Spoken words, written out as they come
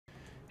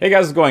Hey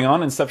guys, what's going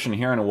on? Inception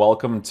here, and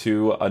welcome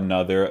to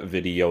another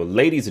video.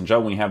 Ladies and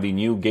gentlemen, we have the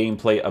new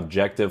gameplay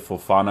objective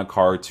Fofana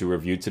card to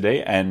review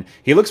today, and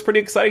he looks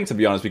pretty exciting, to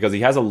be honest, because he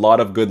has a lot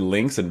of good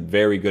links in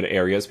very good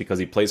areas because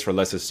he plays for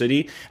Leicester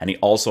City, and he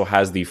also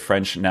has the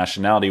French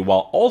nationality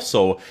while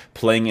also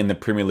playing in the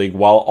Premier League,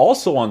 while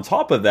also on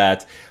top of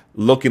that,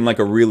 looking like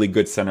a really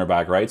good center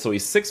back, right? So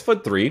he's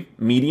 6'3",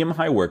 medium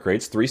high work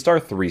rates, 3-star,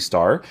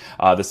 3-star.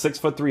 The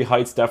 6'3"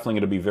 height's definitely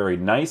going to be very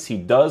nice. He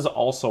does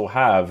also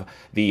have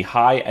the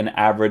high and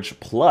average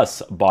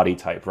plus body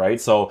type, right?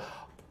 So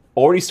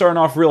already starting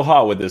off real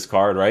hot with this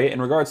card, right?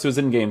 In regards to his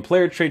in-game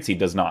player traits, he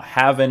does not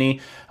have any.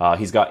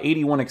 He's got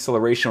 81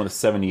 acceleration with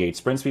 78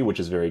 sprint speed, which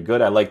is very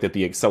good. I like that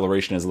the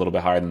acceleration is a little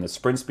bit higher than the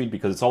sprint speed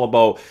because it's all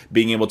about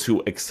being able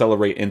to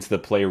accelerate into the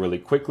play really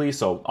quickly.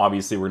 So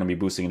obviously we're going to be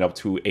boosting it up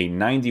to a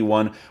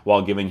 91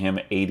 while giving him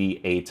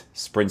 88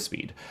 sprint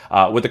speed.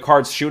 With the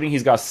card's shooting,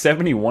 he's got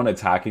 71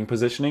 attacking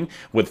positioning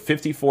with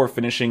 54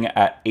 finishing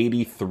at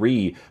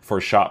 83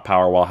 for shot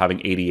power while having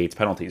 88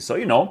 penalties. So,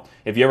 you know,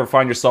 if you ever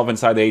find yourself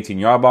inside the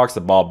 18-yard box,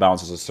 the ball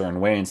bounces a certain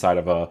way inside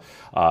of the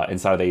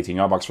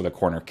 18-yard box for the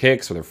corner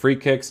kicks or the free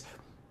kicks,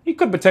 he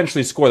could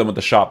potentially score them with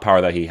the shot power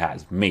that he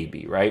has,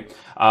 maybe, right?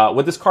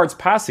 With this card's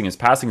passing, his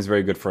passing is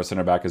very good for a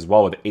center back as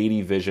well, with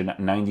 80 vision,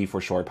 90 for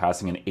short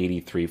passing, and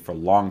 83 for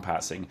long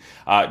passing.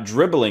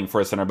 Dribbling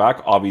for a center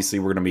back, obviously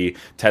we're going to be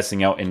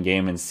testing out in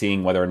game and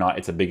seeing whether or not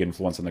it's a big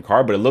influence on the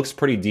card, but it looks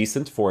pretty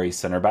decent for a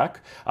center back.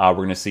 We're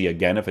going to see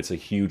again if it's a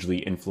hugely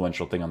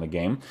influential thing on the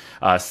game.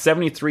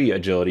 73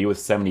 agility with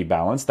 70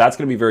 balance. That's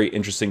going to be very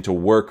interesting to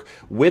work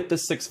with the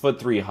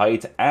 6'3"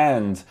 height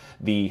and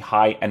the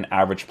high and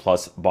average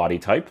plus body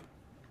type.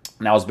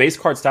 Now, his base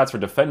card stats for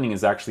defending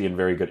is actually in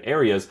very good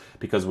areas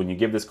because when you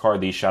give this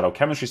card the Shadow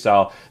Chemistry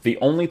style, the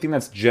only thing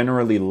that's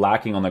generally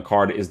lacking on the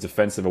card is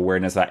defensive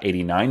awareness at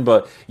 89.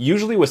 But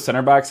usually with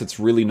center backs, it's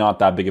really not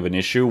that big of an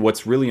issue.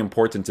 What's really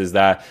important is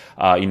that,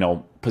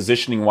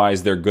 positioning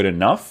wise, they're good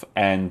enough,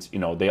 and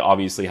they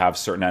obviously have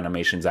certain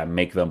animations that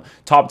make them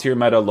top tier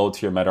meta, low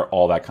tier meta,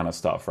 all that kind of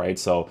stuff, right?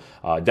 So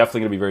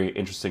definitely going to be very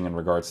interesting in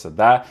regards to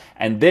that.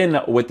 And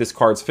then with this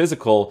card's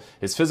physical,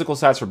 his physical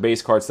stats for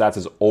base card stats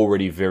is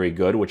already very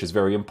good, which is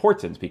very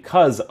important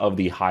because of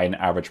the high and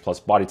average plus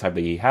body type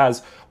that he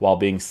has, while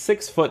being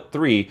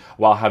 6'3",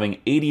 while having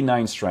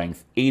 89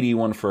 strength,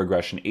 81 for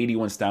aggression,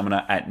 81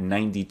 stamina, at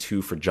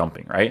 92 for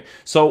jumping, right?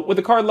 So with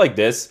a card like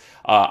this,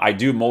 I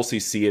do mostly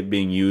see it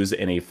being used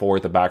in a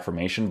forward to back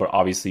formation, but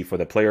obviously for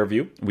the player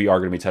view, we are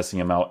going to be testing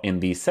him out in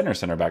the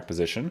center back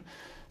position.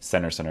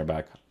 Center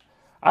back.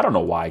 I don't know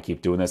why I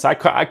keep doing this.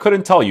 I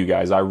couldn't tell you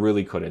guys. I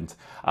really couldn't.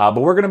 But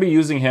we're going to be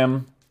using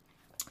him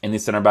in the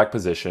center back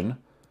position,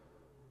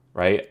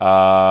 right?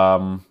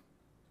 Yeah,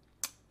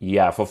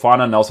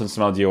 Fofana, Nelson,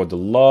 Smell, Diego,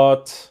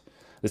 Delot.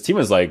 This team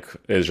is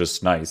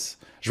just nice.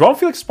 João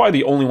Felix is probably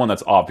the only one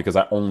that's off because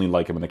I only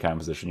like him in the cam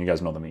position. You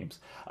guys know the memes.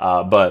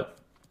 But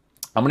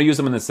I'm going to use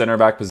him in the center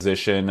back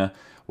position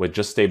with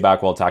just stay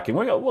back while attacking.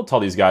 We'll tell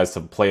these guys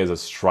to play as a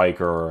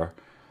striker or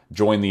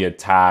join the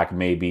attack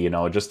maybe,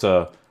 just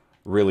to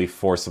really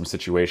force some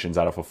situations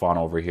out of Fofana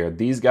over here.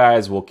 These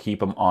guys will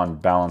keep him on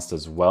balanced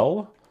as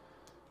well.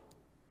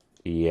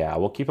 Yeah,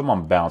 we'll keep him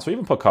on balance. We'll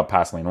even put Cup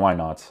pass lane. Why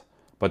not?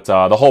 But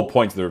the whole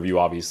point of the review,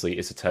 obviously,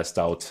 is to test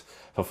out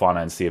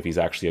Fofana and see if he's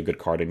actually a good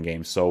card in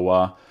game.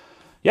 So,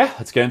 yeah,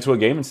 let's get into a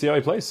game and see how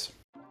he plays.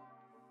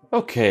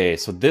 Okay,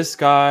 so this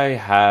guy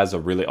has a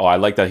really... Oh, I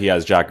like that he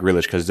has Jack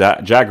Grealish because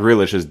Jack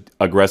Grealish is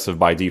aggressive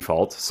by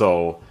default.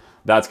 So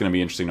that's going to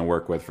be interesting to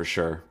work with for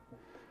sure.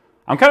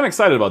 I'm kind of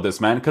excited about this,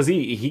 man, because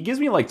he gives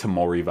me like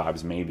Tomori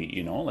vibes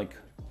maybe, like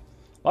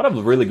a lot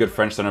of really good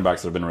French center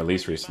backs that have been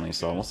released recently.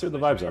 So we'll see what the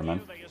vibes are,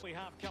 man.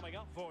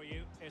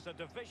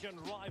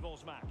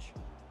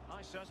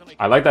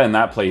 I like that in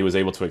that play he was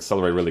able to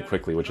accelerate really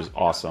quickly, which is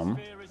awesome.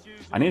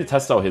 I need to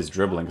test out his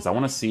dribbling because I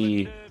want to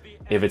see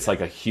if it's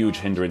like a huge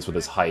hindrance with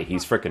his height.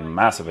 He's freaking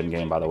massive in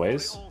game, by the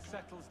ways.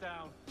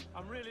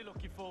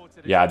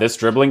 Yeah, this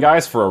dribbling,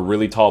 guys, for a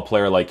really tall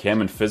player like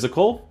him and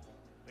physical,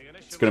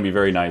 it's going to be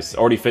very nice.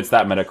 Already fits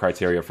that meta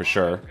criteria for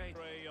sure.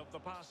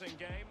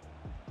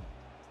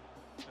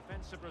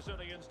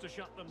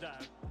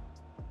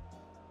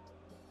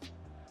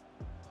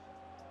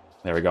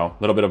 There we go. A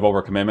little bit of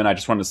overcommitment. I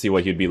just wanted to see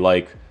what he'd be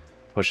like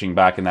pushing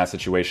back in that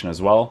situation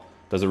as well.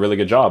 Does a really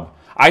good job.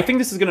 I think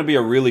this is going to be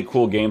a really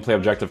cool gameplay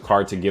objective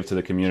card to give to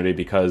the community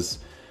because,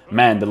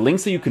 man, the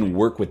links that you can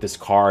work with this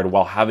card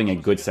while having a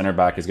good center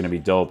back is going to be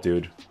dope,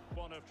 dude.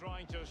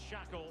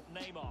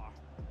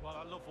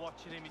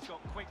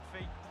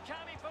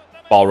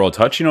 Ball roll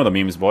touch. You know the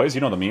memes, boys.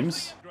 You know the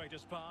memes.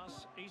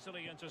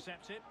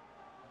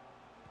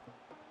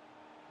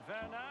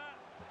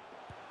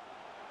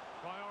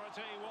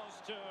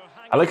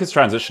 I like his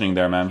transitioning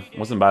there, man.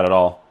 Wasn't bad at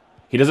all.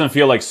 He doesn't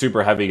feel like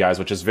super heavy, guys,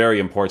 which is very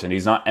important.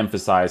 He's not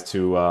emphasized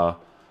to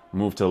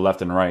move to the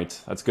left and right.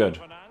 That's good.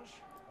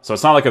 So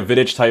it's not like a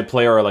Vidic type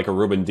player or like a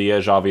Ruben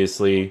Diaz,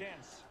 obviously.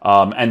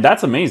 And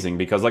that's amazing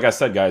because, like I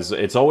said, guys,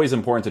 it's always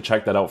important to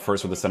check that out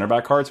first with the center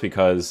back cards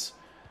because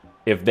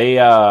if they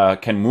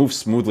can move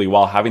smoothly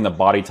while having the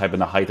body type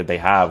and the height that they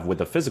have with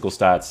the physical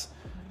stats,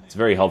 it's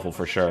very helpful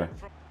for sure.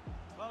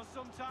 Well,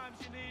 sometimes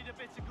you need a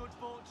bit of good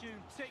fortune.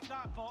 Tick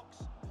that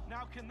box.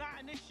 Now, can that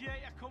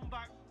initiate a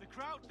comeback? The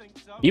crowd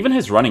thinks so. Even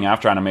his running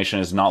after animation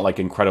is not like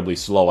incredibly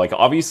slow. Like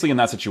obviously in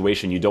that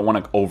situation, you don't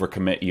want to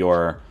overcommit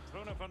your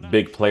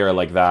big player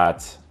like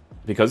that,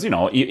 because, you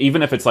know,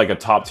 even if it's like a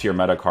top tier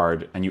meta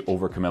card and you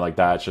overcommit like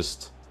that, it's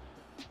just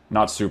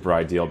not super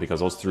ideal, because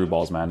those through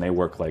balls, man, they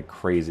work like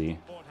crazy.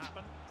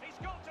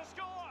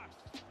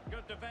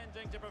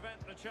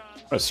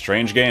 What a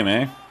strange game,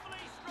 eh?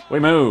 We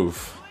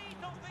move.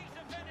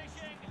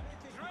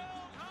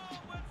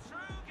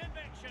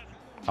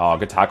 Oh,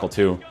 good tackle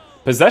too.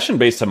 Possession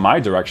based to my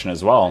direction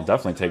as well.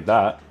 Definitely take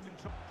that.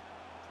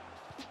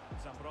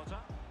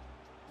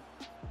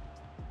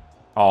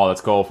 Oh,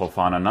 let's go,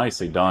 Fofana.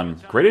 Nicely done.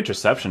 Great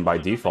interception by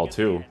default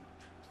too.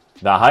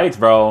 The height,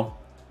 bro.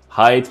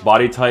 Height,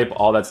 body type,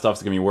 all that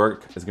stuff's gonna be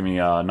It's gonna be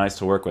nice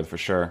to work with for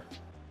sure.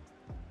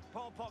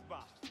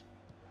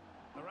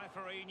 The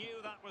referee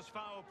knew that was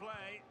foul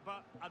play,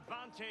 but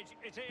advantage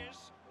it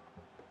is.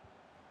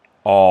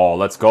 Oh,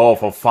 let's go,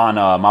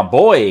 Fofana, my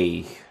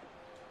boy.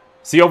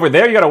 See, over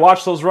there, you gotta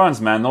watch those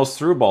runs, man. Those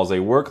through balls, they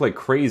work like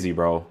crazy,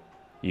 bro.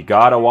 You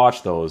gotta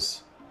watch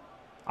those.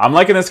 I'm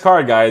liking this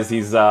card, guys.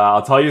 He's,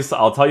 I'll tell you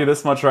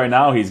this much right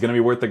now. He's gonna be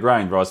worth the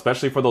grind, bro.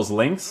 Especially for those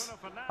links.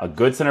 A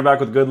good center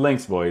back with good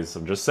links, boys.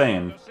 I'm just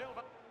saying.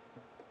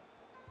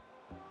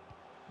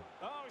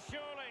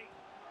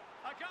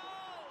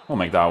 We'll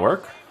make that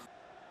work.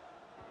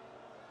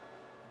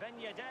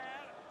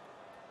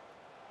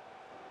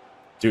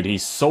 Dude,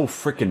 he's so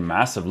freaking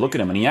massive. Look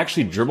at him. And he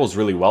actually dribbles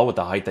really well with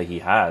the height that he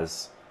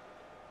has.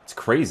 It's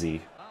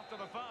crazy. After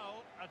the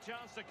foul, a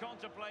chance to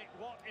contemplate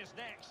what is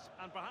next,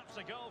 and perhaps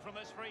a goal from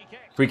this free kick.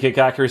 Free kick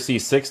accuracy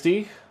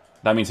 60.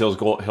 That means he'll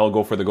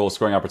go for the goal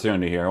scoring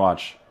opportunity here.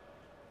 Watch.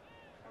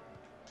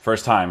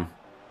 First time.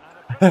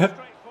 I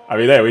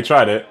mean, there, we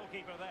tried it.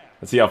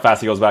 Let's see how fast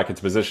he goes back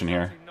into position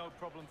here.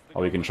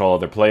 While we control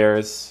other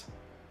players.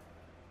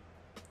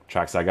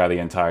 Tracks that guy the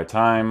entire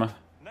time.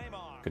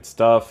 Good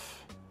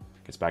stuff.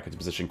 Gets back into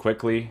position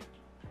quickly.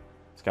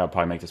 This guy will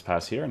probably make this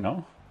pass here.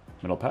 No?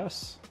 Middle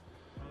pass.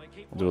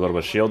 We'll do a little bit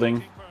of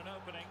shielding.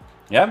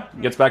 Yeah,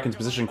 gets back into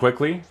position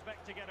quickly.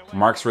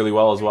 Marks really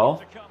well as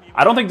well.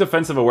 I don't think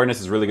defensive awareness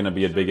is really going to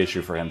be a big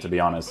issue for him, to be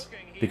honest.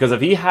 Because if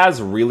he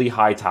has really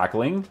high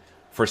tackling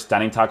for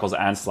standing tackles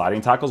and sliding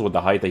tackles with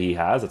the height that he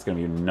has, it's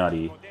going to be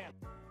nutty.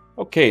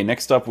 Okay,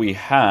 next up we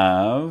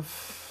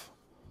have...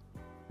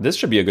 This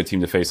should be a good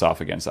team to face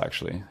off against,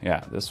 actually.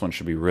 Yeah, this one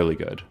should be really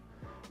good.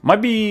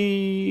 Might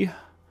be...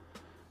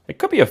 It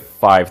could be a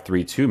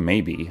 5-3-2,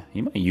 maybe.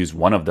 He might use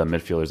one of the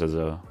midfielders as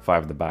a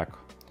 5 at the back.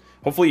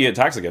 Hopefully he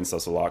attacks against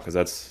us a lot, because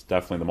that's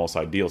definitely the most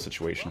ideal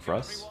situation for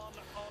us.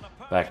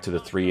 Back to the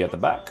 3 at the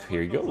back.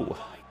 Here you go.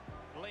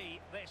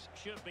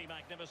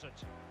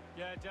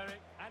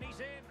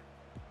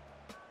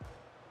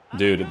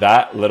 Dude,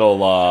 that little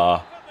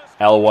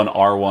L1,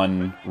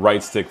 R1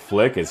 right stick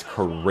flick is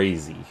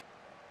crazy.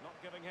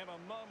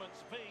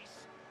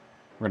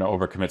 We're going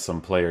to overcommit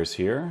some players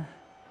here.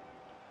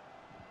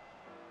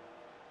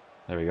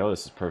 There we go.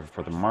 This is perfect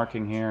for the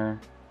marking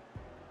here.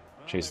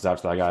 Chases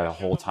after that guy the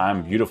whole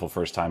time. Beautiful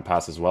first time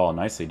pass as well.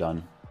 Nicely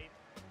done.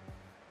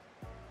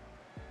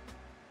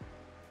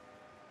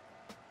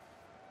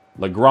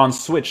 Legrand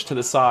switch to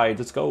the side.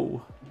 Let's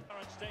go.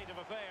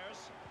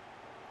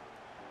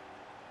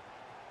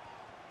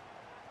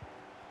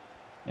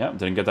 Yeah,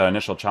 didn't get that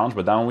initial challenge,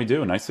 but that one we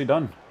do. Nicely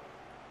done.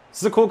 This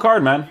is a cool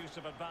card, man.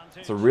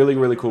 It's a really,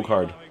 really cool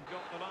card.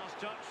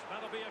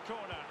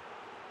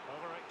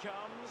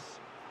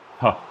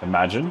 Huh,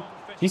 imagine.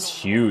 He's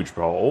huge,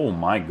 bro. Oh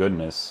my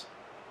goodness.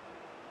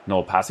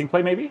 No passing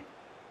play, maybe?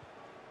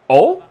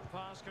 Oh?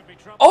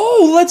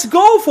 Oh, let's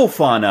go,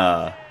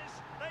 Fofana!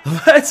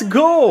 Let's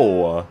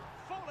go!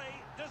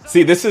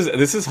 See, this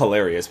is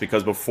hilarious,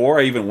 because before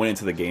I even went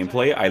into the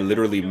gameplay, I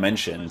literally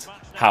mentioned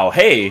how,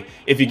 hey,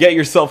 if you get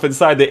yourself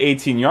inside the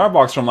 18-yard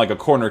box from like a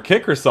corner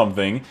kick or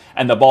something,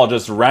 and the ball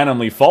just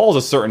randomly falls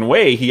a certain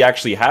way, he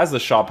actually has the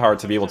shot power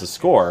to be able to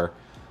score.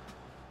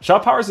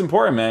 Shot power is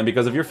important, man,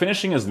 because if your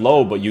finishing is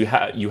low, but you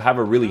have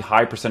a really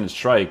high percentage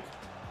strike,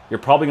 you're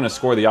probably going to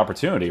score the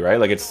opportunity, right?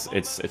 Like,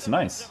 it's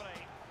nice.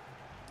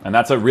 And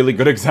that's a really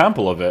good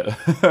example of it.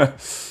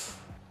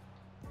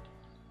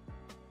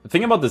 The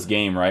thing about this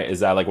game, right,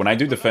 is that, like, when I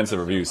do defensive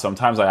reviews,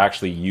 sometimes I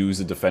actually use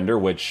a defender,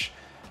 which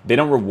they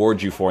don't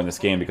reward you for in this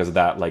game because of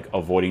that, like,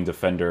 avoiding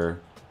defender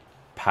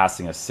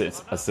passing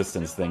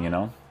assistance thing, you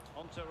know?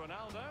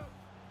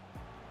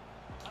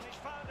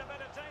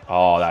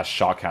 Oh, that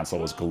shot cancel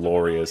was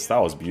glorious. That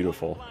was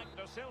beautiful.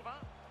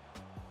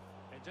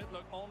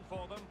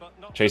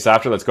 Chase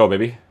after. Let's go,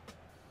 baby.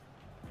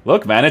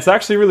 Look, man, it's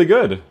actually really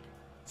good.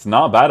 It's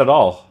not bad at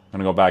all. I'm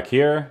going to go back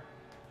here.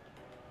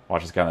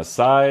 Watch this guy on the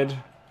side.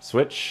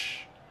 Switch.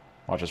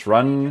 Watch us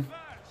run.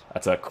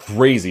 That's a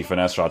crazy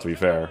finesse shot, to be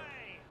fair.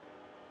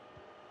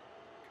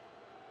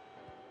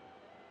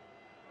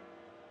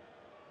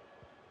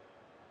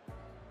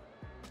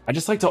 I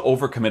just like to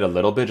overcommit a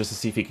little bit just to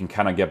see if he can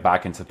kind of get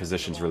back into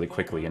positions really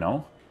quickly, you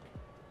know?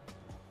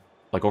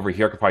 Like over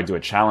here, I could probably do a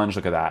challenge.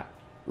 Look at that.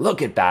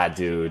 Look at that,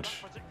 dude.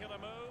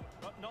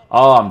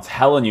 Oh, I'm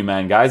telling you,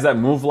 man. Guys that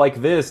move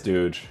like this,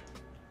 dude.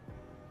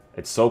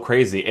 It's so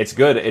crazy. It's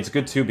good. It's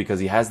good, too, because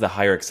he has the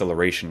higher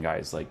acceleration,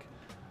 guys. Like,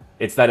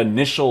 it's that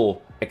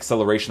initial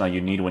acceleration that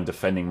you need when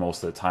defending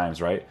most of the times,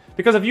 right?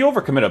 Because if you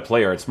overcommit a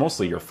player, it's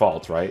mostly your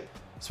fault, right?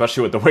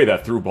 Especially with the way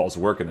that through balls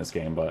work in this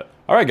game. But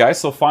all right, guys,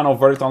 so final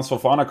verdict on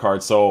Fofana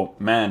card. So,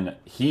 man,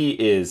 he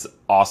is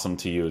awesome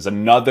to use.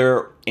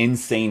 Another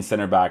insane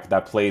center back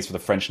that plays for the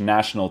French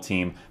national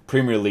team,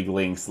 Premier League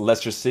links,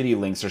 Leicester City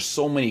links. There's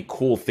so many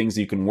cool things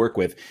you can work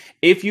with.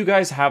 If you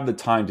guys have the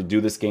time to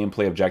do this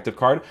gameplay objective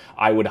card,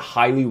 I would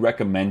highly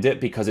recommend it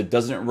because it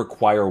doesn't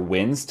require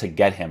wins to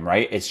get him,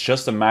 right? It's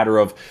just a matter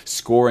of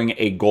scoring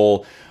a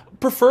goal,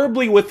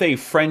 preferably with a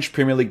French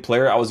Premier League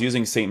player. I was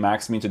using Saint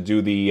Maximin to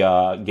do the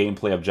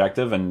gameplay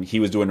objective, and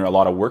he was doing a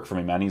lot of work for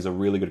me, man. He's a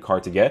really good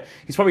card to get.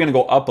 He's probably going to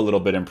go up a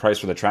little bit in price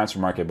for the transfer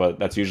market, but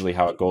that's usually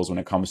how it goes when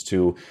it comes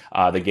to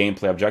the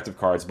gameplay objective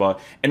cards. But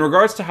in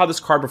regards to how this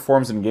card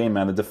performs in game,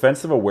 man, the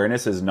defensive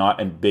awareness is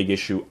not a big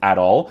issue at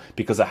all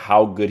because of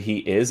how good he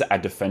is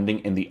at defending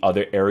in the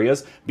other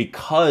areas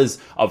because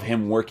of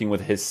him working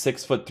with his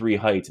 6'3"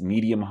 height,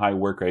 medium-high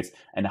work rates,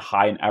 and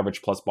high and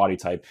average plus body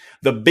type.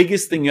 The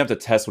biggest thing you have to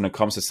test when it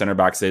comes to center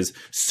backs is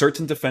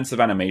certain defensive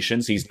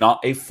animations. He's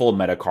not a full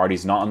meta card.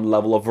 He's not on the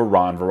level of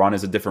Varane. Varane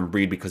is a different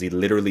breed because he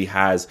literally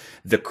has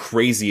the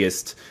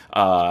craziest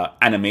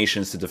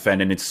animations to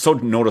defend, and it's so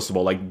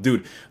noticeable. Like,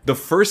 dude, the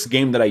first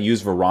game that I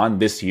used Varane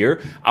this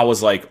year, I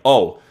was like,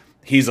 oh,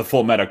 he's a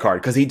full meta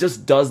card because he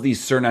just does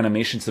these certain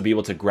animations to be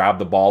able to grab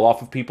the ball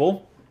off of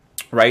people.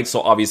 Right,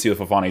 so obviously with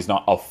Fofana, he's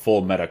not a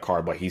full meta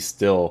card, but he's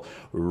still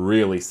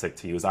really sick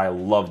to use. I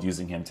loved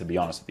using him, to be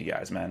honest with you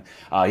guys, man.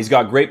 He's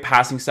got great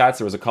passing stats.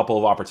 There was a couple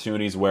of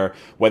opportunities where,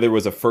 whether it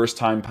was a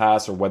first-time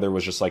pass or whether it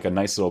was just like a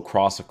nice little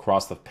cross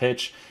across the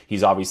pitch,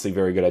 he's obviously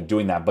very good at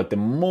doing that. But the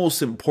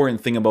most important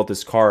thing about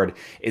this card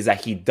is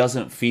that he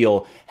doesn't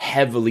feel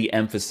heavily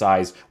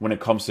emphasized when it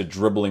comes to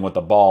dribbling with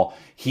the ball.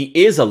 He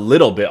is a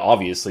little bit,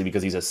 obviously,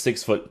 because he's a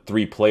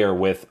 6'3" player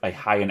with a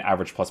high and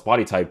average plus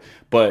body type,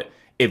 but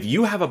if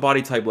you have a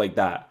body type like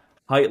that,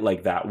 height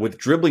like that, with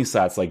dribbling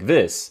stats like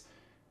this,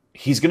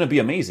 he's going to be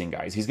amazing,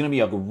 guys. He's going to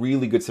be a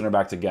really good center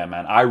back to get,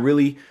 man. I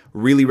really,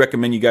 really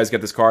recommend you guys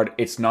get this card.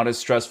 It's not as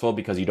stressful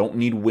because you don't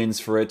need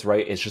wins for it,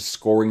 right? It's just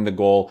scoring the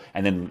goal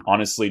and then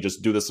honestly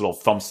just do this little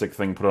thumbstick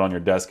thing, put it on your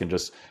desk and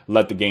just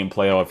let the game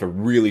play out if it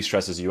really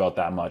stresses you out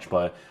that much.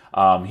 But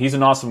he's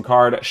an awesome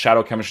card.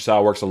 Shadow Chemistry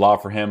style works a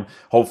lot for him.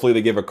 Hopefully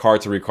they give a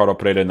card to Ricardo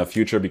Pereira in the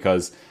future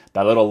because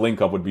that little link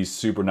up would be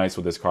super nice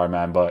with this card,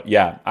 man. But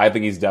yeah, I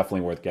think he's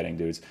definitely worth getting,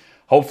 dudes.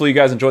 Hopefully you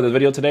guys enjoyed the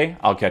video today.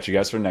 I'll catch you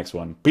guys for the next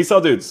one. Peace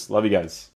out, dudes. Love you guys.